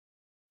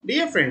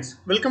Dear friends,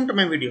 welcome to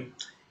my video.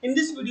 In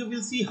this video,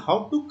 we'll see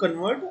how to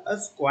convert a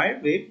square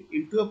wave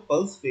into a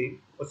pulse wave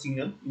or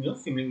signal in your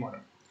Simulink model.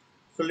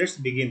 So let's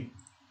begin.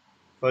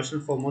 First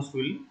and foremost,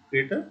 we'll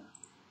create a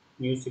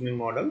new Simulink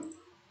model,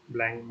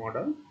 blank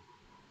model.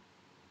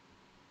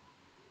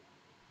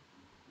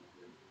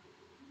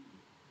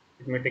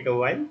 It may take a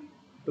while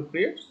to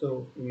create,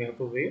 so you may have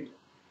to wait.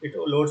 It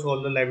loads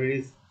all the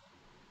libraries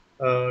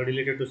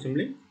related to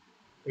Simulink.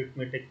 It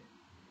may take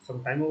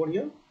some time over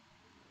here.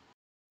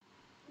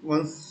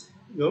 Once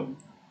your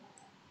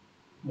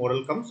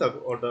model comes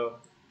up or the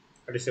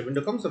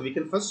window comes up, we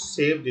can first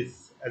save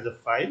this as a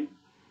file.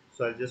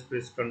 So I'll just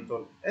press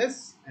Ctrl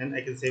S and I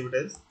can save it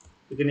as,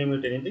 you can name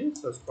it anything.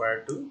 So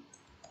square to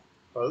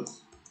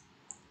pulse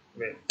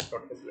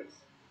wave.slx.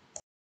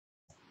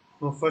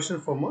 Now first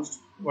and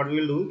foremost, what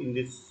we will do in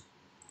this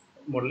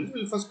model is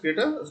we'll first create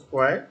a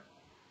square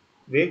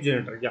wave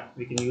generator. Yeah,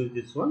 we can use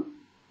this one,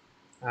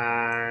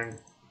 and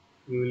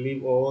we will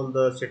leave all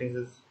the settings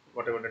as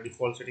whatever the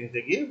default settings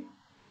they give.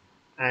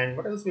 And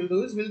what else we'll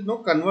do is we'll now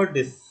convert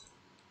this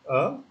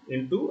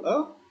into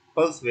a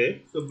pulse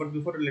wave. So but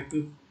before, let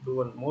me do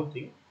one more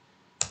thing.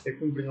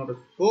 Let me bring out a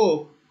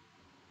scope,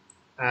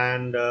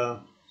 and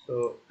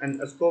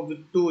and a scope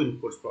with two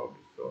inputs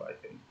probably. So I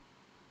can,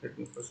 let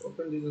me first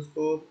open this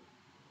scope,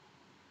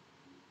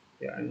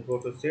 yeah, and go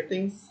to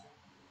settings,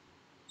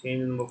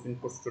 change number of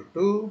inputs to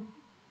 2,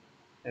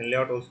 and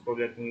layout also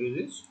probably I can use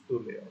this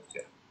two layouts.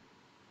 Yeah,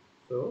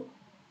 so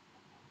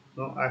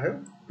now I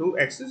have two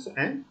axes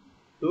and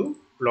two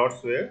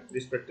plots where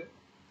respective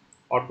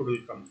output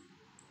will come.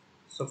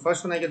 So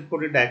first one I can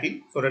put it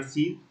directly, so let's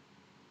see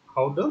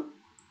how the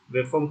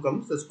waveform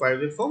comes, the square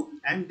waveform,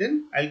 and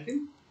then I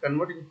can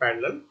convert in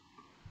parallel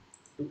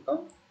to a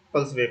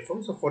pulse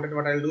waveform. So for that,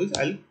 what I'll do is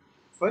I'll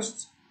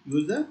first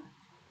use a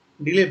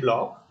delay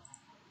block,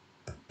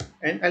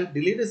 and I'll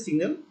delay the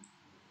signal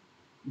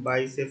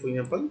by, say for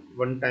example,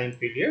 one time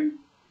period,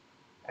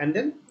 and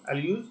then I'll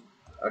use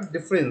a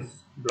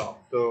difference block.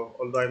 So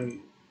although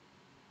I'm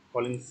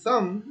calling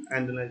sum,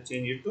 and then I'll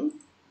change it to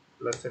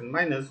plus and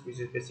minus, which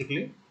is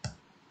basically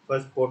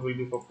first port will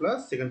be for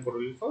plus, second port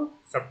will be for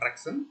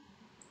subtraction.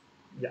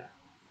 Yeah,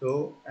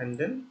 so and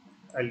then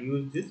I'll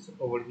use this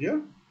over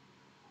here,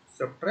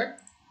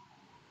 subtract,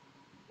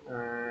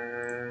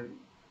 and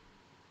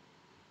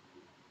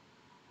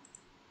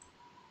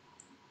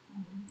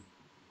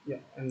yeah,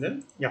 and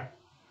then yeah,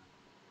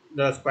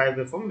 the square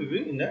waveform will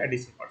be in the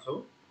addition part.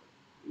 So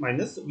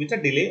minus with a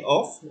delay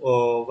of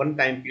one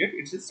time period,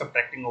 it is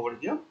subtracting over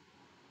here.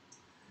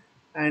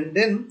 And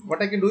then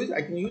what I can do is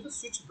I can use a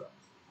switch block.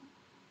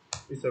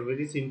 It's a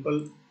very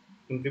simple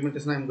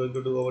implementation I'm going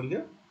to do over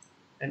here,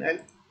 and I'll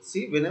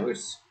see whenever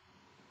it's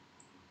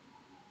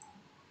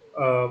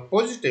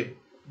positive,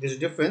 this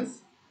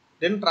difference,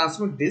 then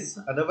transmit this,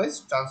 otherwise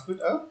transmit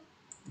a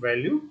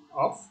value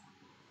of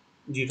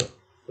 0.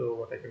 So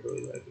what I can do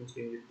is I can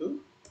change it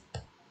to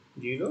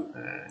 0,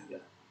 and yeah,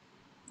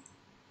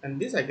 and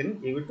this I can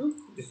give it to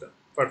this one.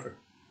 Perfect.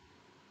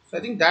 So I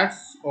think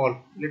that's all.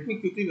 Let me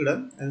quickly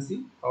run and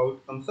see how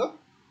it comes up.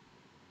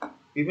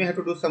 We may have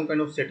to do some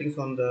kind of settings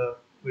on the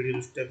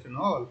video steps and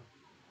all.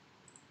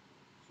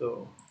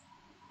 So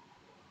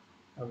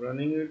I'm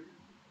running it.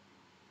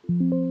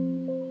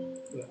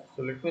 Yeah,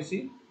 so let me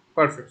see.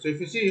 Perfect. So if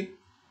you see,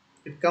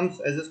 it comes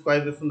as a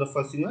square wave from the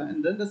first signal,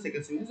 and then the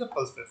second signal is a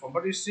pulse waveform.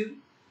 But it's still,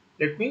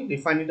 let me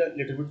refine it a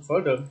little bit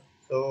further.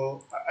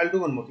 So I'll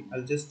do one more thing.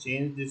 I'll just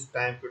change this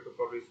time period to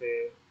probably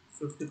say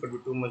 50, could be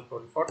too much,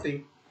 probably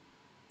 40.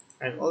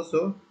 And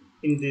also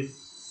in this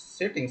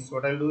settings,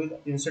 what I'll do is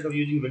instead of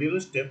using variable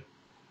step,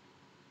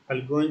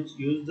 I'll go and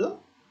use the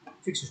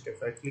fixed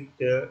step. I click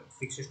the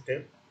fixed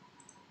step,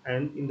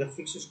 and in the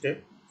fixed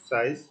step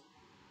size,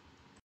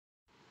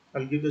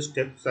 I'll give the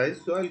step size.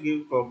 So I'll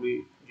give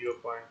probably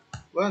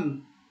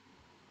 0.1,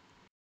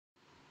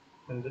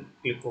 and then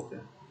click OK.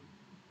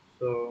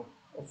 So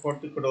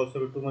 40 could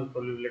also be too much.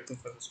 Probably let me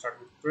first start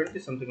with 20,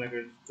 something like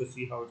that, to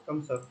see how it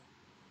comes up.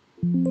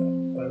 Yeah,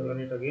 so I'll run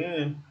it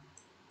again,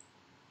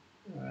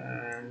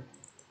 and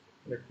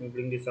let me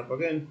bring this up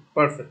again.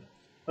 Perfect.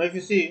 Now if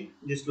you see,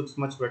 this looks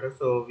much better.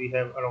 So we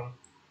have around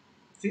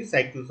 3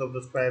 cycles of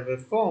the square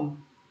wave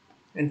form,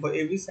 and for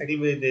every cycle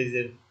where there is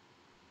an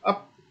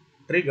up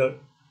trigger,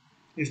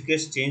 it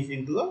gets changed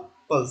into a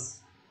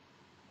pulse,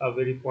 a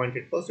very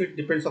pointed pulse. So it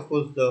depends, of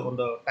course, on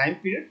the time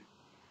period,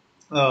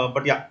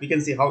 but yeah, we can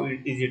see how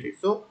easy it is.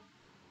 So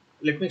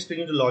let me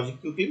explain you the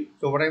logic quickly.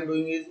 So what I'm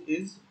doing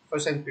is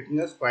first I'm creating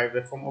a square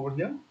waveform over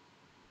here,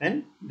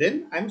 and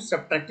then I'm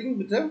subtracting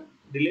with a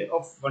delay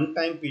of one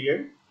time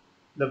period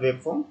the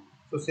waveform.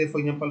 So say for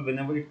example,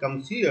 whenever it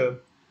comes here,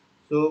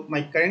 so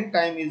my current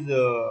time is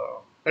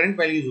current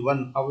value is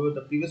 1, however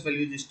the previous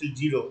value is still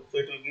 0, so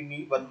it will give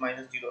me 1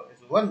 minus 0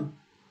 is 1,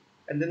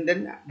 and then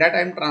that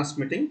I'm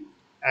transmitting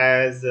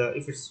as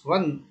if it's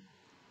 1,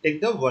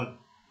 take the 1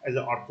 as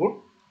an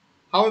output.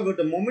 However,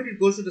 the moment it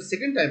goes to the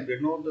second time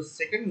period, now the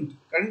second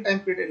current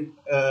time period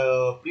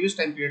and previous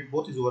time period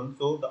both is 1,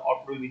 so the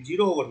output will be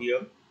 0 over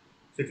here,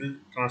 so it will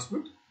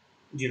transmit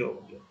 0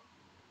 over here.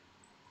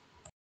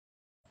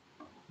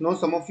 Now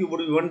some of you would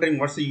be wondering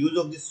what's the use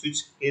of this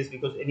switch case,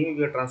 because anyway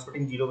we are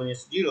transferring 0 when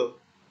it's 0.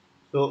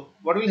 So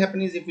what will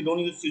happen is if we don't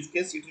use switch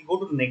case, it will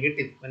go to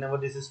negative whenever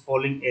this is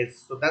falling edge.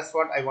 So that's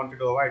what I wanted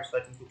to avoid. So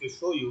I can quickly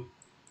show you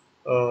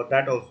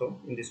that also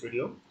in this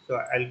video. So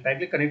I'll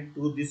directly connect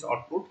to this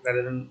output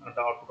rather than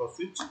the output of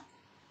switch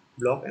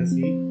block and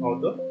see how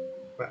the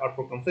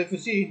output comes. So if you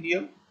see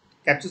here,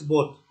 captures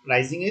both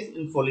rising edge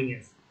and falling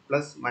edge,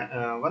 plus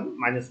 1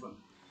 minus 1.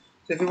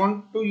 So if you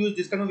want to use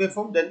this kind of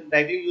waveform, then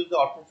directly use the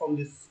output from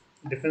this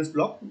difference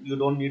block. You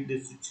don't need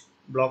this switch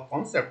block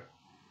concept.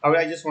 However,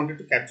 I just wanted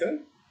to capture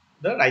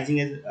the rising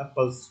edge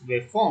pulse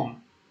waveform.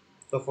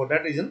 So for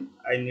that reason,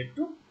 I need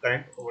to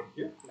connect over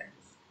here like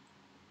this.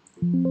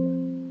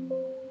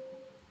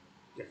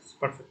 Yes,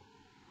 perfect.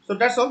 So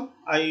that's all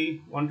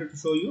I wanted to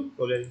show you.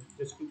 So let's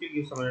just quickly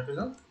give some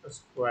annotation. A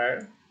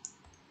square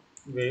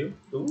wave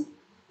to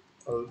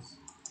pulse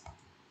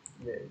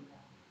wave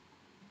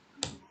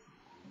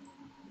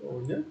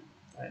over here,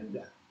 and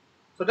yeah.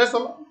 So that's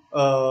all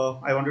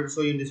I wanted to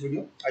show you in this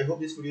video. I hope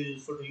this video is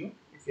useful to you.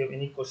 If you have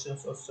any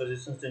questions or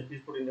suggestions, then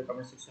please put in the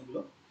comment section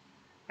below.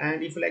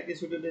 And if you like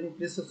this video, then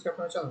please subscribe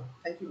to our channel.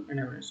 Thank you and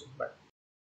have a nice day. Bye.